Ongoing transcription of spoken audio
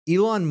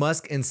Elon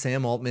Musk and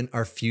Sam Altman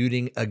are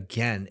feuding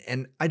again,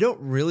 and I don't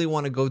really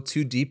want to go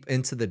too deep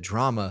into the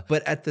drama,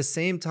 but at the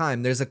same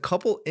time, there's a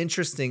couple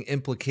interesting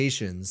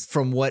implications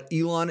from what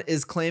Elon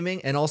is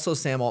claiming and also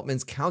Sam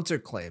Altman's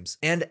counterclaims,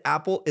 and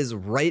Apple is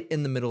right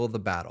in the middle of the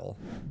battle.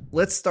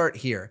 Let's start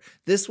here.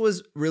 This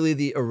was really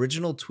the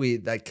original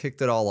tweet that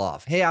kicked it all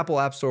off. Hey, Apple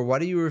App Store, why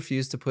do you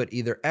refuse to put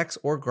either X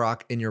or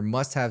Grok in your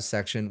must-have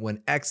section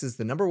when X is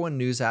the #1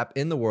 news app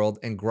in the world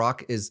and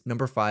Grok is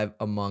number 5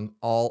 among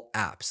all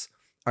apps?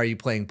 Are you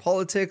playing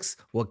politics?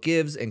 What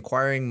gives?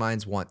 Inquiring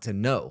minds want to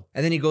know.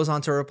 And then he goes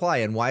on to reply,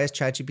 and why is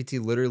ChatGPT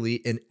literally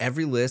in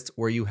every list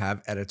where you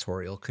have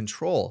editorial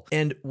control?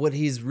 And what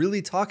he's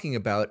really talking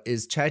about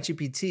is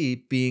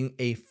ChatGPT being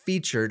a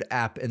featured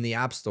app in the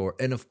App Store.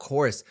 And of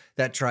course,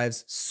 that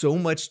drives so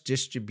much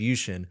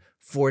distribution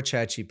for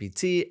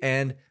ChatGPT,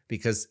 and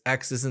because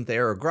X isn't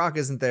there or Grok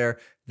isn't there,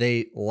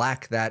 they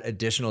lack that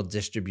additional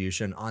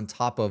distribution on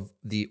top of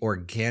the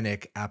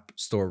organic App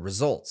Store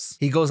results.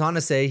 He goes on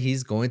to say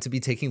he's going to be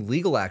taking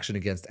legal action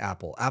against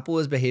Apple. Apple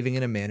is behaving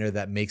in a manner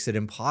that makes it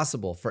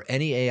impossible for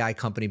any AI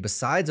company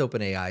besides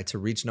OpenAI to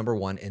reach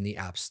 #1 in the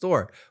App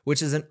Store,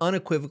 which is an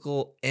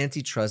unequivocal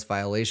antitrust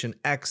violation.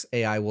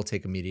 AI will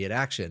take immediate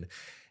action.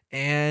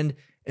 And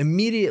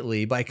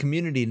immediately, by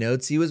community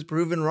notes, he was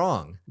proven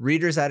wrong.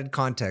 Readers added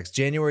context.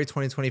 January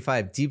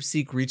 2025,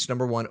 DeepSeek reached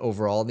 #1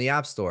 overall in the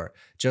App Store.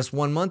 Just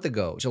 1 month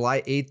ago,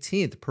 July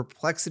 18th,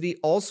 Perplexity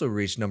also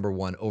reached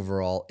 #1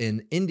 overall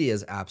in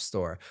India's App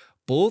Store.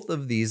 Both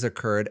of these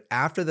occurred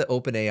after the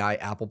OpenAI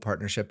Apple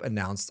partnership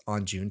announced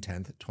on June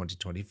 10th,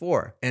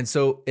 2024. And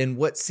so in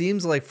what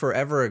seems like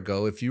forever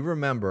ago, if you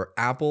remember,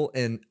 Apple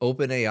and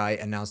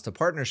OpenAI announced a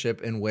partnership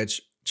in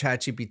which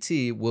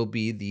ChatGPT will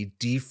be the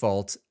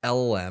default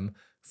LLM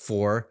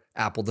for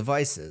Apple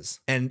devices.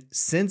 And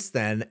since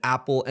then,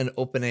 Apple and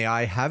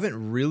OpenAI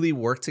haven't really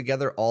worked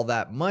together all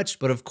that much,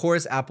 but of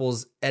course,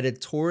 Apple's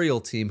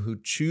editorial team who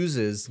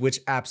chooses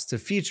which apps to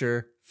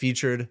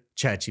featured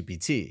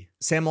ChatGPT.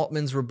 Sam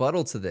Altman's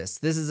rebuttal to this.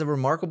 This is a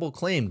remarkable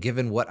claim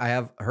given what I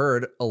have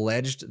heard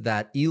alleged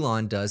that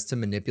Elon does to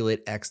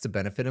manipulate X to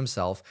benefit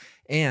himself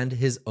and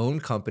his own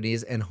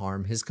companies and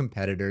harm his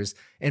competitors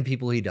and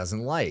people he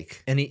doesn't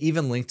like. And he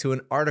even linked to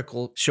an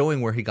article showing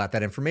where he got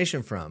that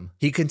information from.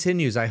 He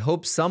continues, I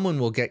hope someone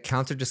will get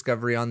counter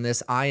discovery on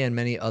this. I and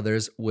many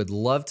others would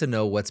love to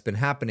know what's been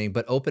happening,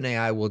 but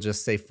OpenAI will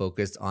just stay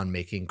focused on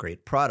making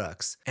great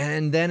products.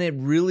 And then it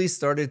really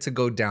started to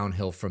go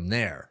downhill from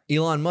there.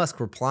 Elon Musk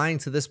replying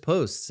to this post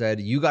said,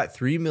 you got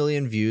 3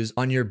 million views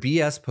on your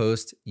BS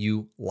post,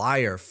 you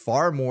liar,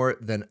 far more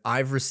than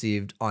I've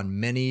received on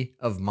many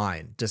of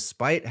mine,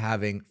 despite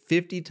having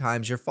 50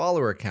 times your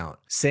follower count.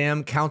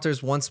 Sam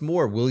counters once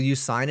more, will you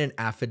sign an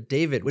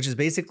affidavit, which is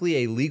basically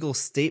a legal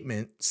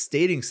statement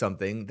stating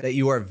something that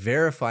you are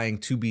verifying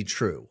to be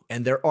true.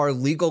 And there are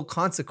legal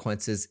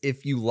consequences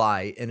if you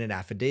lie in an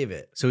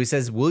affidavit. So he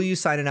says, will you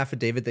sign an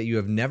affidavit that you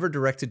have never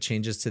directed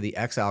changes to the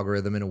X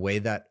algorithm in a way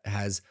that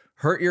has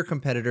hurt your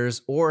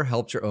competitors or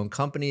helped your own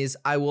companies?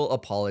 I will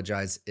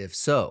apologize if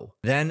so.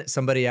 Then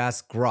somebody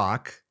asked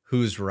Grok,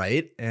 who's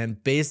right?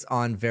 And based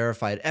on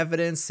verified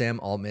evidence, Sam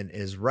Altman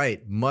is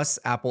right. Musk's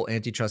Apple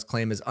antitrust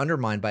claim is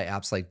undermined by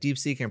apps like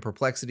DeepSeek and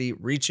Perplexity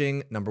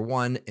reaching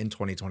 #1 in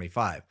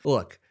 2025.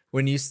 Look,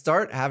 when you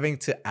start having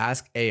to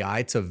ask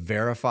AI to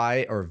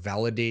verify or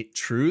validate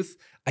truth,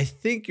 I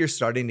think you're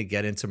starting to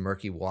get into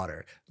murky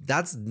water.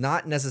 That's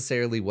not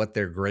necessarily what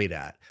they're great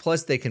at.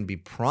 Plus, they can be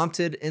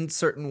prompted in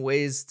certain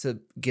ways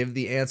to give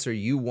the answer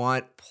you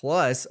want.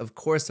 Plus, of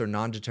course, they're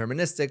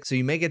non-deterministic, so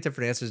you may get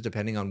different answers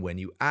depending on when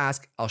you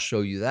ask. I'll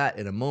show you that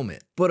in a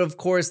moment. But of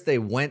course, they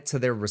went to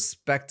their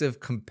respective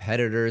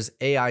competitors'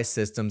 AI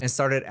systems and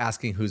started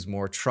asking who's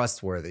more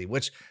trustworthy,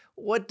 which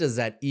what does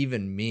that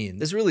even mean?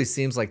 This really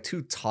seems like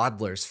two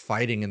toddlers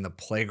fighting in the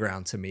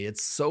playground to me.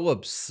 It's so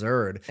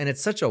absurd and it's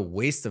such a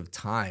waste of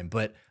time.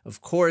 But of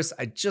course,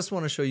 I just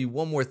want to show you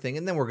one more thing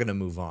and then we're going to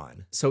move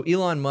on. So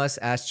Elon Musk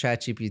asked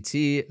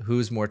ChatGPT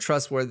who's more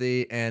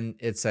trustworthy, and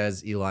it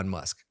says Elon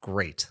Musk.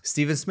 Great.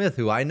 Stephen Smith,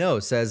 who I know,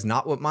 says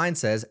not what mine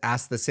says,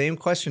 asked the same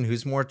question,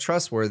 who's more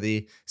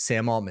trustworthy,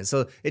 Sam Altman.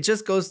 So it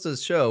just goes to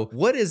show,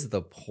 what is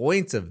the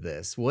point of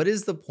this? What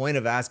is the point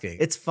of asking?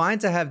 It's fine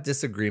to have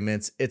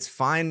disagreements. It's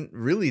fine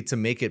really to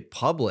make it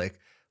public,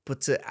 but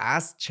to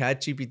ask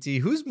ChatGPT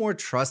who's more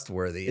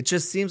trustworthy, it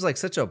just seems like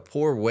such a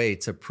poor way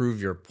to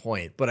prove your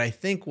point. But I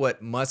think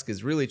what Musk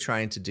is really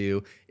trying to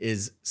do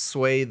is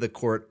sway the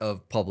court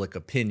of public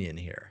opinion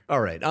here.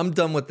 All right, I'm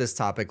done with this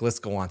topic. Let's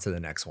go on to the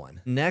next one.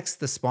 Next,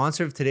 the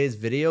sponsor of today's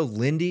video,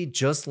 Lindy,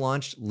 just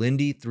launched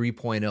Lindy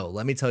 3.0.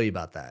 Let me tell you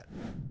about that.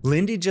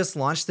 Lindy just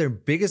launched their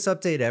biggest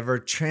update ever,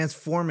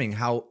 transforming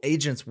how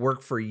agents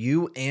work for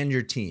you and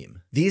your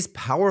team. These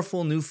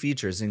powerful new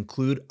features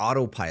include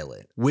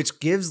autopilot, which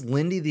gives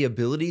Lindy the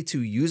ability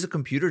to use a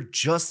computer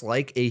just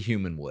like a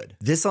human would.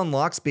 This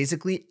unlocks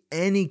basically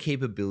any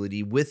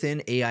capability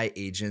within AI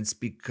agents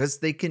because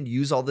they can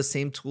use all the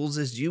same tools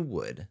as you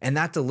would. And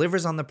that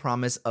delivers on the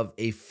promise of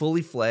a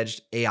fully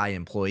fledged AI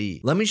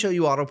employee. Let me show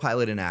you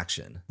autopilot in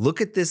action.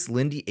 Look at this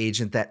Lindy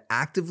agent that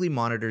actively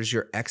monitors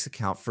your X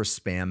account for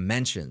spam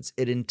mentions.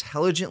 It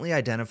intelligently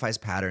identifies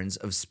patterns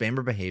of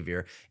spammer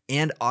behavior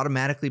and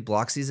automatically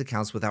blocks these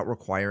accounts without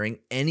requiring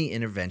any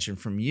intervention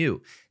from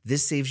you.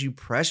 This saves you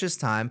precious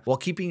time while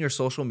keeping your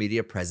social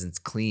media presence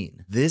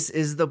clean. This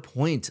is the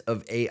point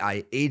of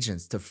AI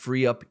agents, to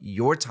free up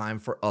your time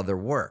for other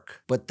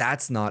work. But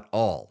that's not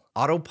all.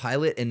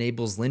 Autopilot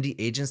enables Lindy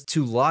agents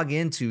to log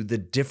into the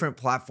different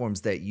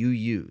platforms that you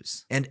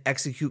use and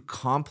execute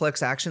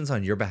complex actions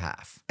on your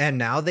behalf. And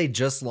now they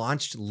just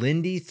launched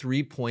Lindy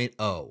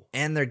 3.0,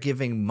 and they're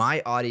giving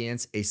my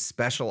audience a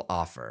special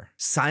offer.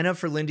 Sign up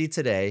for Lindy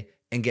today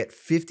and get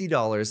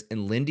 $50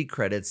 in Lindy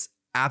credits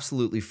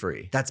absolutely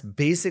free. That's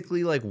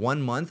basically like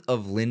 1 month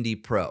of Lindy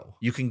Pro.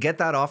 You can get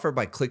that offer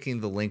by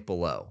clicking the link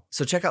below.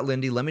 So check out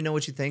Lindy. Let me know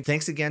what you think.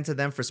 Thanks again to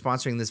them for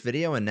sponsoring this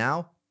video. And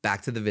now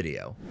back to the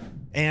video.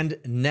 And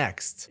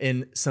next,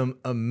 in some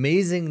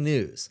amazing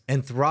news,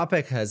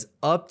 Anthropic has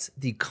upped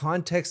the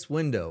context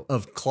window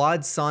of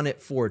Claude Sonnet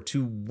 4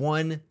 to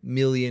 1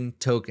 million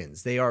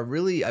tokens. They are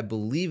really, I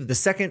believe, the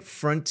second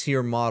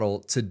frontier model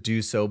to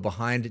do so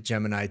behind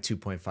Gemini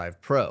 2.5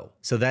 Pro.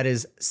 So that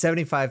is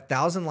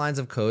 75,000 lines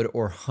of code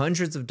or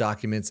hundreds of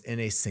documents in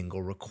a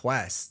single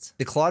request.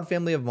 The Claude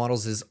family of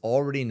models is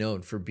already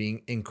known for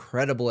being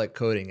incredible at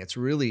coding. It's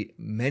really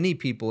many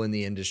people in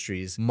the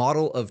industry's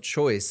model of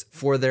choice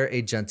for their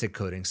agentic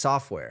coding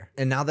software.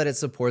 And now that it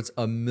supports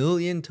 1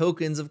 million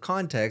tokens of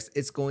context,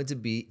 it's going to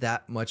be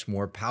that much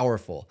more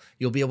powerful.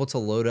 You'll be able to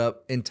load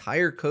up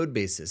entire code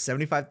bases.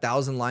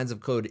 75,000 lines of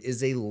code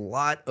is a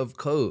lot of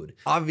code.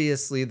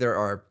 Obviously, there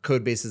are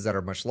code bases that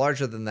are much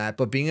larger than that,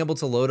 but being able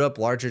to load up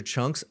larger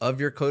chunks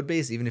of your code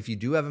base, even if you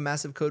do have a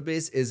massive code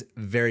base, is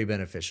very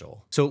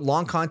beneficial. So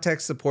long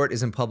context support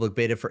is in public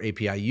beta for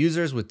API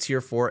users with tier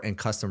 4 and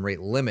custom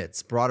rate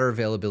limits. Broader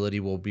availability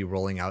will be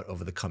rolling out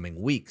over the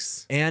coming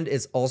weeks. And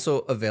it's also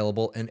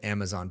available in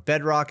Amazon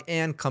Bedrock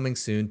and coming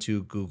soon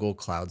to Google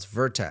Cloud's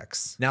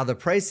Vertex. Now, the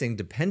pricing,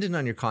 dependent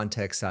on your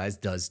context size,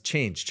 does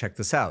change. Check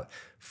this out.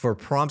 For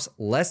prompts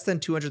less than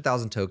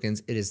 200,000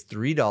 tokens, it is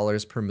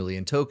 $3 per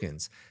million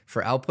tokens.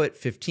 For output,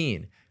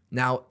 $15.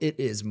 Now, it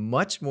is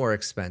much more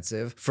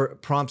expensive for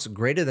prompts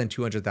greater than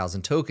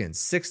 200,000 tokens,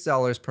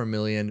 $6 per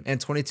million and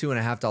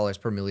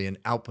 $22.50 per million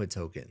output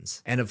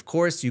tokens. And of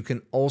course, you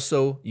can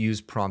also use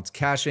prompt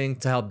caching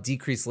to help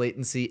decrease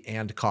latency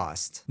and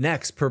cost.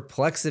 Next,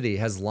 Perplexity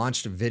has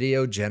launched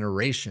video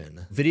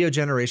generation. Video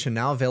generation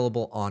now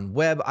available on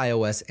web,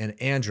 iOS,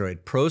 and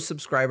Android. Pro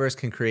subscribers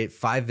can create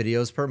 5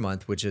 videos per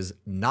month, which is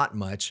not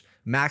much.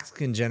 Max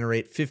can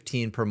generate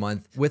 15 per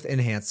month with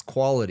enhanced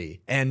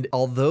quality. And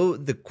although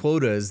the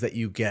quotas that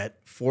you get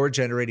for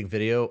generating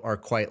video are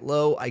quite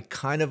low, I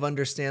kind of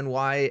understand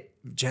why.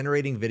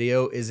 Generating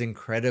video is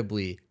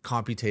incredibly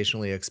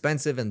computationally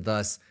expensive and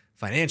thus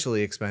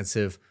financially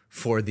expensive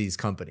for these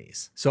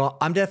companies. So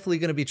I'm definitely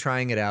going to be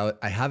trying it out.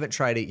 I haven't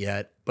tried it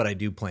yet, but I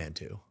do plan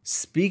to.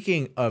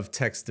 Speaking of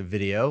text to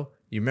video,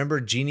 you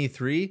remember Genie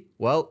 3?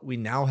 Well, we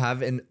now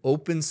have an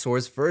open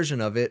source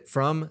version of it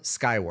from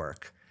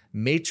Skywork.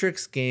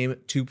 Matrix Game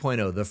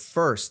 2.0, the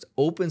first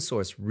open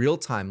source,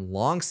 real-time,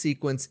 long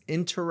sequence,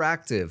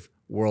 interactive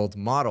world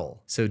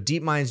model. So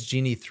DeepMind's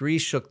Genie 3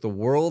 shook the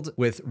world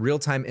with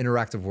real-time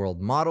interactive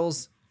world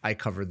models. I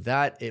covered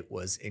that. It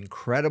was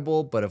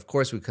incredible, but of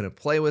course we couldn't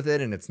play with it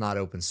and it's not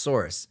open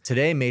source.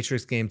 Today,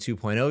 Matrix Game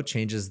 2.0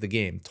 changes the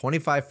game.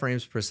 25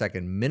 frames per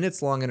second,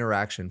 minutes long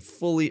interaction,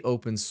 fully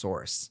open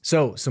source.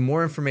 So some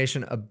more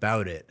information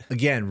about it.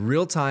 Again,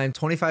 real time,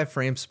 25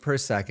 frames per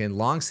second,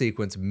 long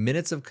sequence,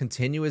 minutes of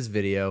continuous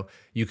video.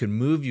 You can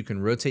move, you can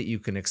rotate, you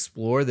can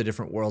explore the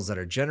different worlds that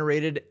are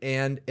generated,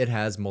 and it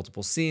has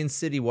multiple scenes,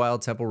 city,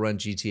 wild, temple run,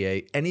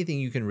 GTA, anything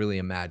you can really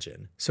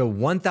imagine. So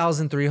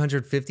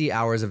 1,350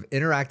 hours of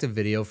interactive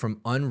video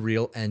from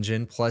Unreal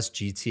Engine plus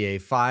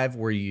GTA 5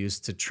 were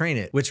used to train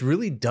it, which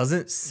really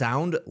doesn't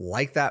sound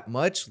like that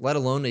much, let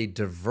alone a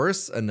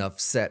diverse enough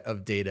set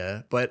of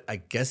data, but I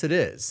guess it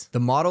is. The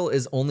model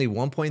is only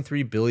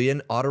 1.3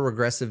 billion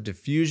autoregressive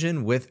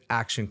diffusion with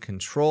action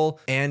control,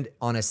 and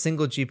on a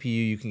single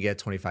GPU, you can get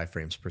 25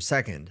 frames per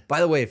second. By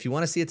the way, if you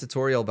want to see a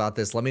tutorial about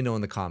this, let me know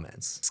in the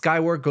comments.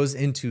 Skywork goes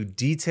into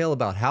detail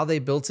about how they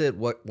built it,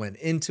 what went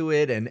into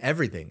it, and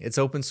everything. It's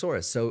open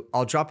source, so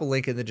I'll drop a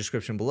link in the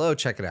description below.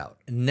 Check it out.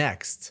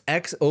 Next,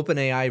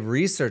 ex-OpenAI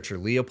researcher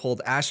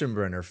Leopold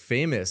Aschenbrenner,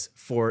 famous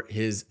for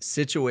his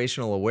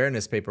situational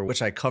awareness paper,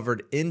 which I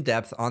covered in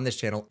depth on this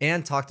channel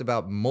and talked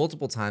about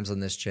multiple times on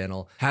this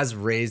channel, has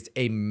raised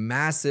a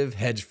massive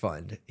hedge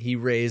fund. He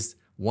raised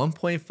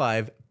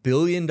 $1.5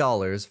 billion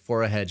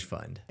for a hedge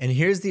fund. And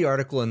here's the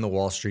article in the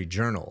Wall Street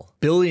Journal.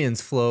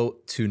 Billions flow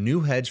to new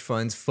hedge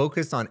funds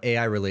focused on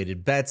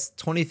AI-related bets.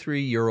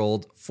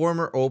 23-year-old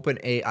former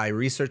OpenAI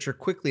researcher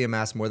quickly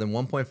amassed more than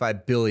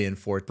 $1.5 billion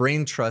for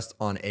brain trust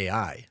on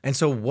AI. And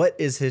so what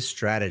is his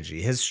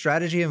strategy? His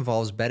strategy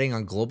involves betting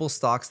on global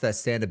stocks that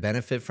stand to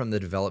benefit from the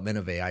development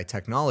of AI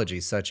technology,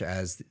 such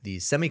as the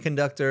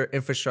semiconductor,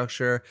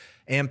 infrastructure,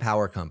 and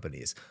power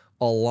companies,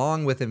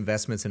 along with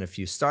investments in a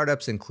few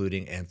startups,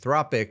 including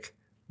Anthropic,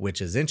 which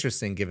is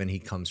interesting given he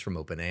comes from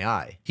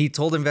OpenAI. He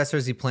told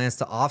investors he plans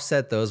to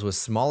offset those with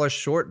smaller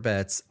short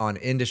bets on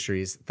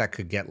industries that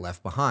could get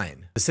left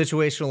behind. The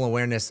Situational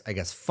Awareness,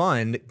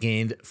 fund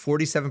gained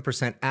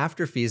 47%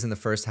 after fees in the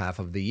first half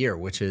of the year,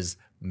 which is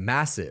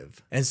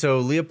massive. And so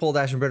Leopold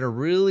Aschenbrenner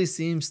really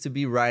seems to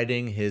be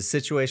riding his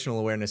situational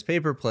awareness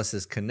paper plus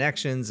his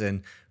connections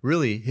and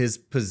really his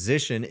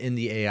position in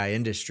the AI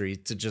industry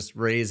to just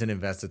raise and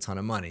invest a ton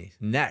of money.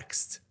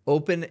 Next,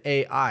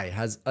 OpenAI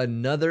has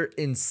another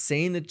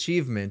insane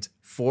achievement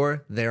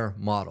for their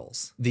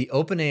models. The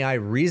OpenAI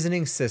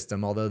reasoning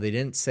system, although they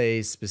didn't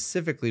say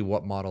specifically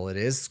what model it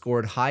is,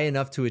 scored high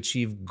enough to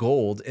achieve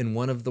gold in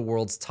one of the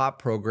world's top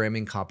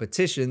programming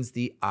competitions,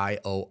 the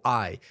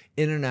IOI,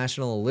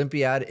 International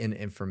Olympiad in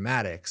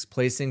Informatics,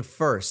 placing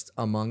first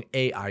among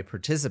AI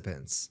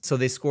participants. So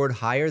they scored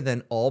higher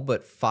than all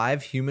but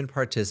 5 human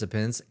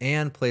participants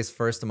and placed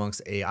first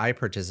amongst AI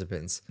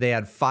participants. They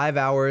had 5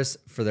 hours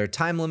for their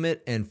time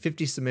limit and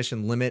 50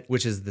 submission limit,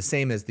 which is the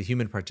same as the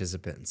human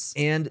participants.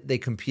 And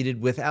they competed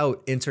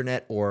without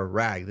internet or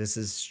RAG. This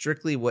is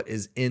strictly what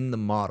is in the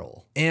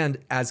model. And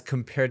as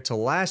compared to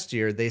last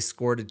year, they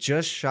scored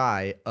just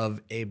shy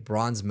of a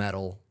bronze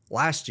medal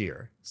last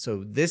year.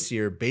 So this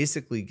year,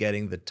 basically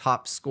getting the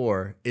top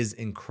score is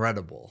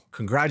incredible.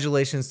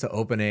 Congratulations to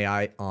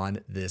OpenAI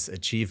on this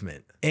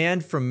achievement.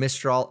 And from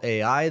Mistral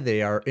AI,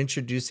 they are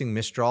introducing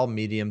Mistral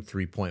Medium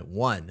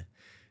 3.1.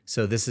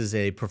 So this is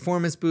a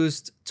performance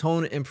boost,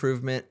 tone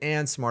improvement,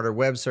 and smarter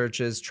web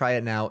searches. Try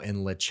it now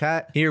in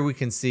LeChat. Here we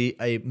can see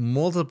a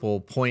multiple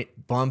point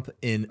bump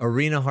in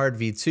Arena Hard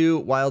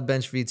V2, Wild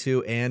Bench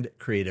V2, and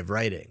creative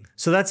writing.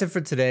 So that's it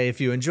for today.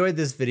 If you enjoyed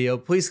this video,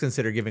 please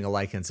consider giving a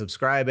like and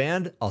subscribe,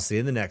 and I'll see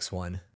you in the next one.